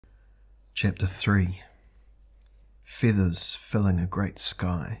Chapter 3. Feathers filling a great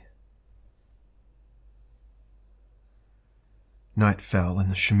sky. Night fell and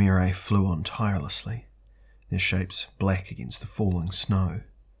the chimerae flew on tirelessly, their shapes black against the falling snow.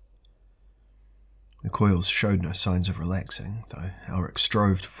 The coils showed no signs of relaxing, though Elric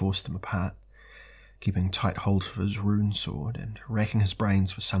strove to force them apart, keeping tight hold of his rune sword and racking his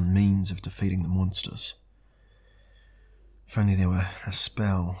brains for some means of defeating the monsters. If only there were a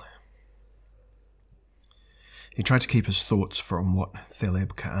spell. He tried to keep his thoughts from what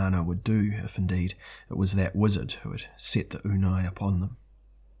Thaleb Ka'ana would do, if indeed it was that wizard who had set the Unai upon them.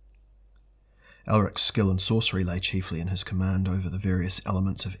 Elric's skill in sorcery lay chiefly in his command over the various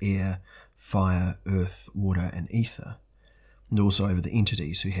elements of air, fire, earth, water, and ether, and also over the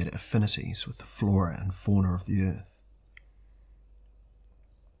entities who had affinities with the flora and fauna of the earth.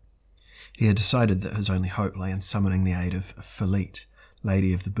 He had decided that his only hope lay in summoning the aid of Felit,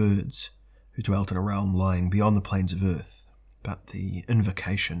 Lady of the Birds, who dwelt in a realm lying beyond the plains of earth, but the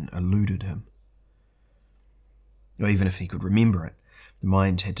invocation eluded him. Or even if he could remember it, the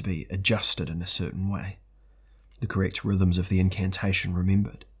mind had to be adjusted in a certain way, the correct rhythms of the incantation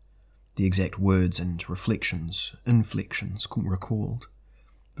remembered, the exact words and inflections recalled,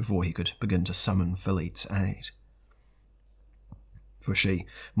 before he could begin to summon Felit's aid. For she,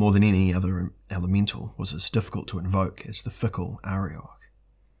 more than any other elemental, was as difficult to invoke as the fickle Ariok.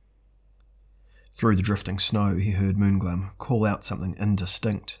 Through the drifting snow he heard Moonglum call out something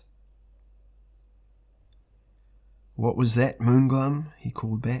indistinct. "What was that, Moonglum?" he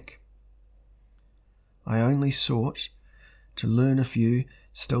called back. "I only sought to learn if you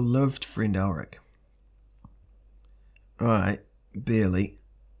still lived, friend Elric." "Aye, barely."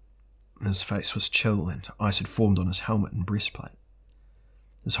 His face was chill and ice had formed on his helmet and breastplate.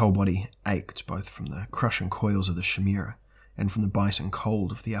 His whole body ached both from the crushing coils of the chimera and from the biting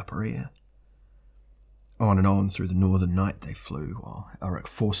cold of the upper air. On and on through the northern night they flew, while Elric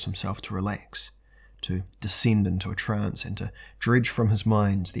forced himself to relax, to descend into a trance, and to dredge from his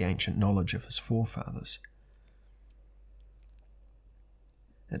mind the ancient knowledge of his forefathers.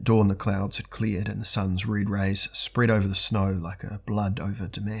 At dawn the clouds had cleared, and the sun's red rays spread over the snow like a blood over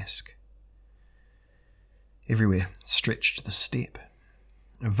damask. Everywhere stretched the steppe,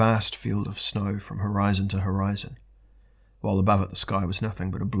 a vast field of snow from horizon to horizon, while above it the sky was nothing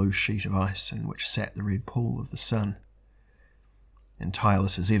but a blue sheet of ice in which sat the red pool of the sun. And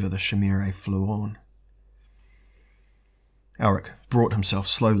tireless as ever the chimerae flew on. Elric brought himself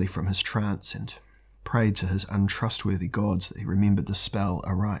slowly from his trance and prayed to his untrustworthy gods that he remembered the spell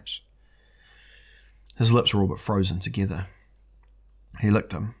aright. His lips were all but frozen together. He licked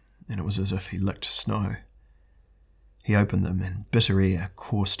them, and it was as if he licked snow. He opened them, and bitter air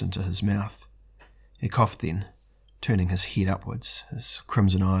coursed into his mouth. He coughed then, turning his head upwards, his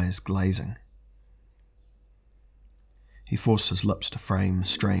crimson eyes glazing. He forced his lips to frame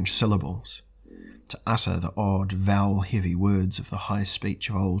strange syllables, to utter the odd, vowel-heavy words of the high speech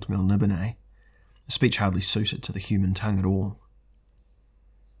of old Melniboné, a speech hardly suited to the human tongue at all.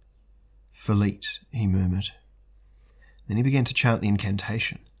 "Felit," he murmured. Then he began to chant the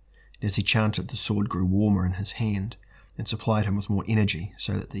incantation, and as he chanted the sword grew warmer in his hand, and supplied him with more energy,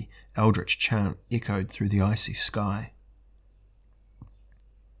 so that the eldritch chant echoed through the icy sky.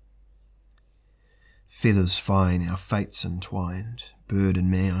 "Feathers fine our fates entwined, bird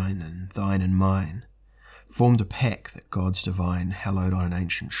and mine and thine and mine, formed a pack that gods divine hallowed on an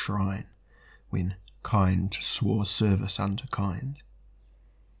ancient shrine, when kind swore service unto kind.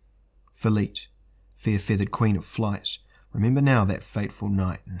 Felit, fair feathered queen of flight, remember now that fateful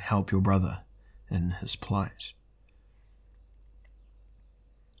night, and help your brother in his plight."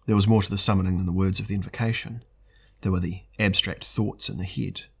 There was more to the summoning than the words of the invocation. There were the abstract thoughts in the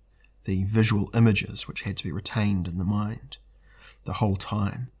head, the visual images which had to be retained in the mind, the whole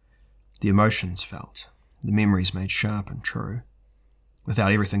time, the emotions felt, the memories made sharp and true.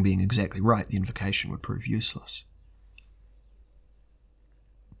 Without everything being exactly right, the invocation would prove useless.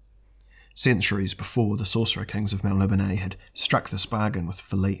 Centuries before, the sorcerer kings of Melniboné had struck this bargain with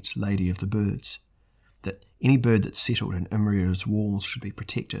Felit, Lady of the Birds, that any bird that settled in Imrir's walls should be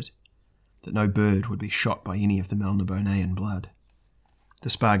protected, that no bird would be shot by any of the Melnibonéan blood.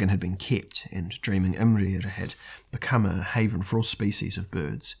 This bargain had been kept, and dreaming Imrir had become a haven for all species of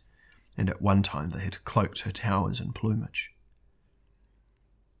birds, and at one time they had cloaked her towers in plumage.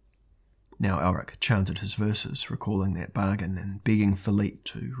 Now Elric chanted his verses, recalling that bargain and begging Felit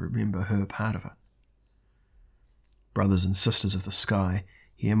to remember her part of it. "Brothers and sisters of the sky,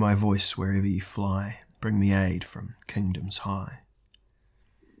 hear my voice wherever ye fly, bring me aid from kingdoms high."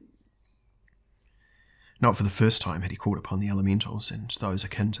 Not for the first time had he called upon the elementals and those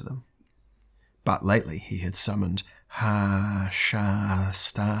akin to them. But lately he had summoned Ha-Sha-Stark,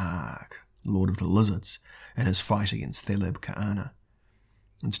 Lord of the Lizards, in his fight against Theleb Ka'ana.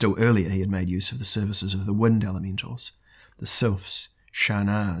 And still earlier he had made use of the services of the wind elementals, the Sylphs,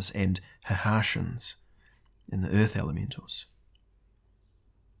 Shanars, and Hahashans in the earth elementals.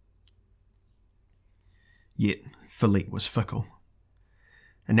 Yet Philete was fickle,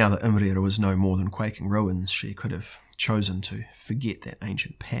 and now that Imrera was no more than quaking ruins, she could have chosen to forget that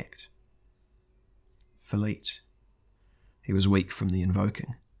ancient pact. Philete. He was weak from the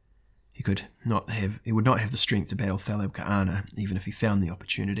invoking. He would not have the strength to battle Theleb Ka'ana, even if he found the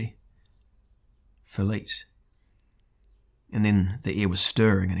opportunity. Philete. And then the air was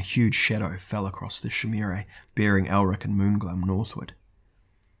stirring, and a huge shadow fell across the Chimere, bearing Elric and Moonglum northward.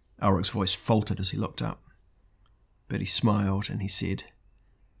 Elric's voice faltered as he looked up, but he smiled and he said,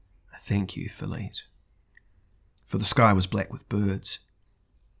 "Thank you, Philete." For the sky was black with birds.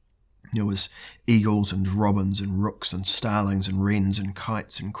 There was eagles and robins and rooks and starlings and wrens and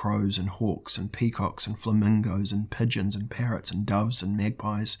kites and crows and hawks and peacocks and flamingos and pigeons and parrots and doves and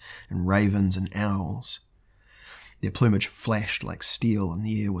magpies and ravens and owls. Their plumage flashed like steel, and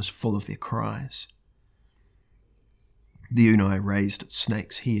the air was full of their cries. The Unai raised its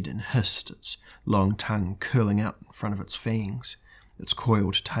snake's head and hissed, its long tongue curling out in front of its fangs, its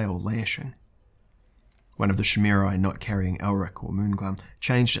coiled tail lashing. One of the Chimerae not carrying Elric or Moonglum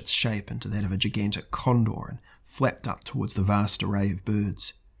changed its shape into that of a gigantic condor and flapped up towards the vast array of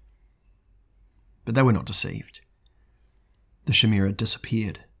birds. But they were not deceived. The Chimera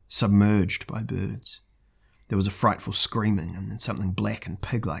disappeared, submerged by birds. There was a frightful screaming, and then something black and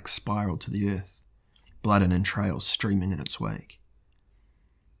pig-like spiraled to the earth, blood and entrails streaming in its wake.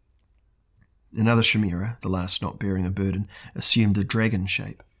 Another Chimera, the last not bearing a burden, assumed the dragon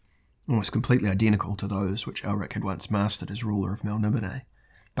shape, almost completely identical to those which Elric had once mastered as ruler of Melniboné,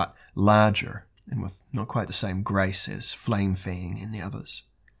 but larger and with not quite the same grace as Flamefang and the others.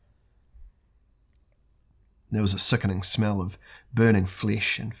 There was a sickening smell of burning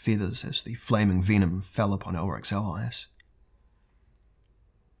flesh and feathers as the flaming venom fell upon Elric's allies.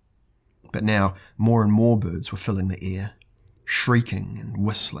 But now more and more birds were filling the air, shrieking and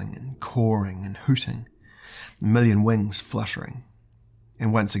whistling and cawing and hooting, a million wings fluttering.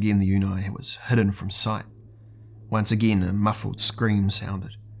 And once again the Unai was hidden from sight. Once again a muffled scream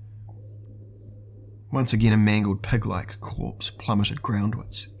sounded. Once again a mangled pig-like corpse plummeted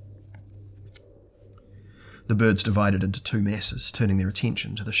groundwards. The birds divided into two masses, turning their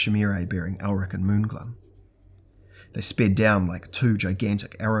attention to the Chimerae bearing Elric and Moonglum. They sped down like two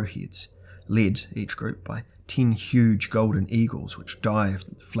gigantic arrowheads, led, each group, by 10 huge golden eagles which dived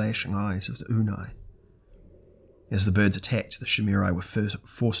at the flashing eyes of the Unai. As the birds attacked, the Chimerae were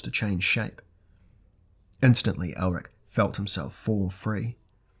forced to change shape. Instantly, Elric felt himself fall free.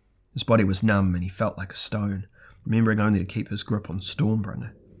 His body was numb and he felt like a stone, remembering only to keep his grip on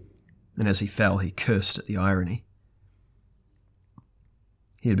Stormbringer. And as he fell, he cursed at the irony.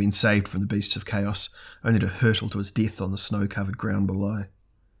 He had been saved from the beasts of chaos, only to hurtle to his death on the snow-covered ground below.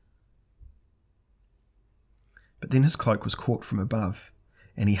 But then his cloak was caught from above,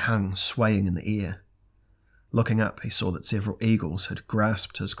 and he hung, swaying in the air. Looking up, he saw that several eagles had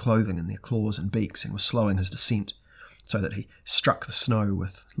grasped his clothing in their claws and beaks and were slowing his descent, so that he struck the snow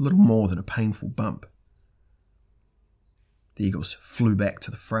with little more than a painful bump. The eagles flew back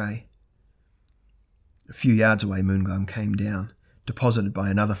to the fray. A few yards away, Moonglum came down, deposited by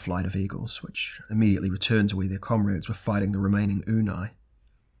another flight of eagles, which immediately returned to where their comrades were fighting the remaining Unai.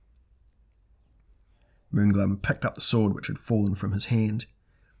 Moonglum picked up the sword which had fallen from his hand.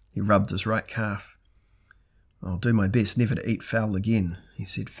 He rubbed his right calf. "I'll do my best never to eat fowl again," he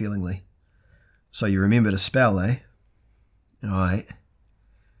said feelingly. "So you remembered a spell, eh?" "Aye."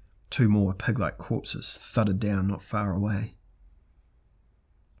 2 more pig-like corpses thudded down not far away.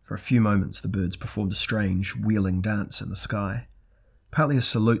 For a few moments the birds performed a strange, wheeling dance in the sky, partly a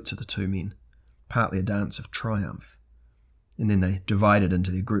salute to the 2 men, partly a dance of triumph, and then they divided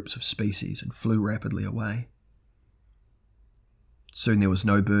into their groups of species and flew rapidly away. Soon there was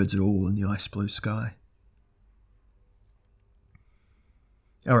no birds at all in the ice-blue sky.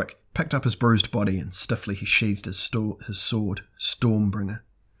 Elric picked up his bruised body and stiffly he sheathed his sword, Stormbringer.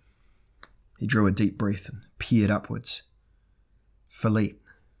 He drew a deep breath and peered upwards. "Philete,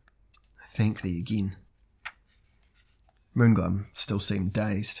 I thank thee again." Moonglum still seemed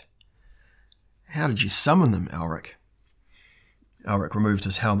dazed. "How did you summon them, Elric?" Elric removed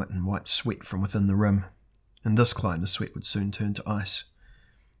his helmet and wiped sweat from within the rim. In this climb the sweat would soon turn to ice.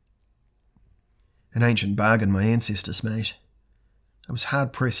 "An ancient bargain my ancestors made. I was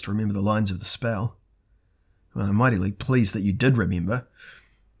hard-pressed to remember the lines of the spell. Well, I'm mightily pleased that you did remember.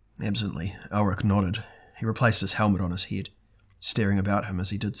 Absently, Elric nodded. He replaced his helmet on his head, staring about him as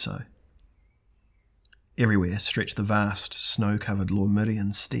he did so. Everywhere stretched the vast, snow-covered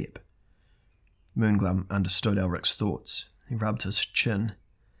Lormirian steppe. Moonglum understood Elric's thoughts. He rubbed his chin.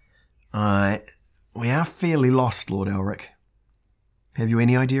 We are fairly lost, Lord Elric. Have you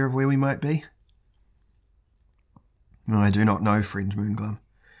any idea of where we might be? I do not know, friend Moonglum.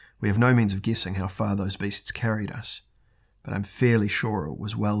 We have no means of guessing how far those beasts carried us, but I'm fairly sure it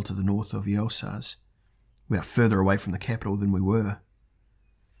was well to the north of Eosas. We are further away from the capital than we were.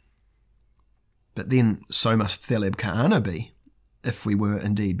 But then so must Thaleb Ka'ana be, if we were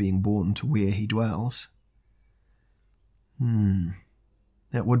indeed being born to where he dwells.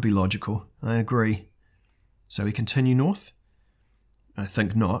 That would be logical, I agree. So we continue north? I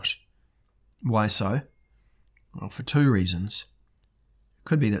think not. Why so? Well, for two reasons. It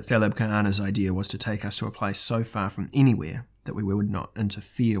could be that Thaleb Ka'ana's idea was to take us to a place so far from anywhere that we would not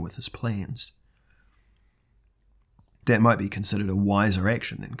interfere with his plans. That might be considered a wiser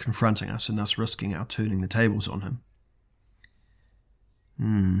action than confronting us and thus risking our turning the tables on him.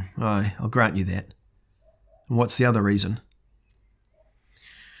 Aye, I'll grant you that. And what's the other reason?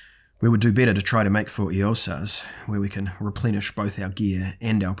 We would do better to try to make for Eosas, where we can replenish both our gear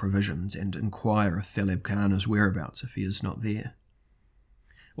and our provisions and inquire of Thaleb Ka'ana's whereabouts if he is not there.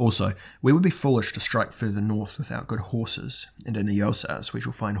 Also, we would be foolish to strike further north without good horses, and in Eosas we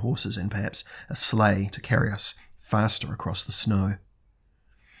shall find horses and perhaps a sleigh to carry us faster across the snow.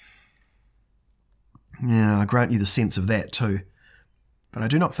 Yeah, I grant you the sense of that too, but I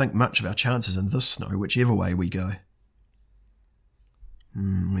do not think much of our chances in this snow, whichever way we go.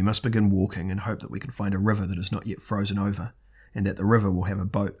 We must begin walking and hope that we can find a river that is not yet frozen over, and that the river will have a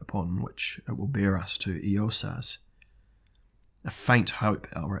boat upon which it will bear us to Eosas. A faint hope,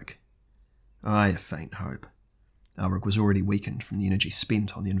 Elric. Aye, a faint hope. Elric was already weakened from the energy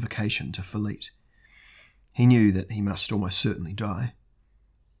spent on the invocation to Philete. He knew that he must almost certainly die.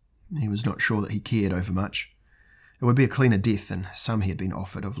 He was not sure that he cared overmuch. It would be a cleaner death than some he had been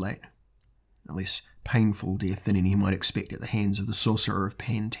offered of late. A less painful death than any he might expect at the hands of the sorcerer of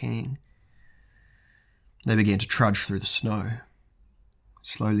Pantang. They began to trudge through the snow.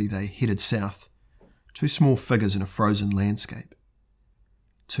 Slowly they headed south, two small figures in a frozen landscape,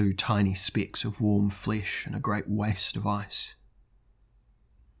 two tiny specks of warm flesh in a great waste of ice.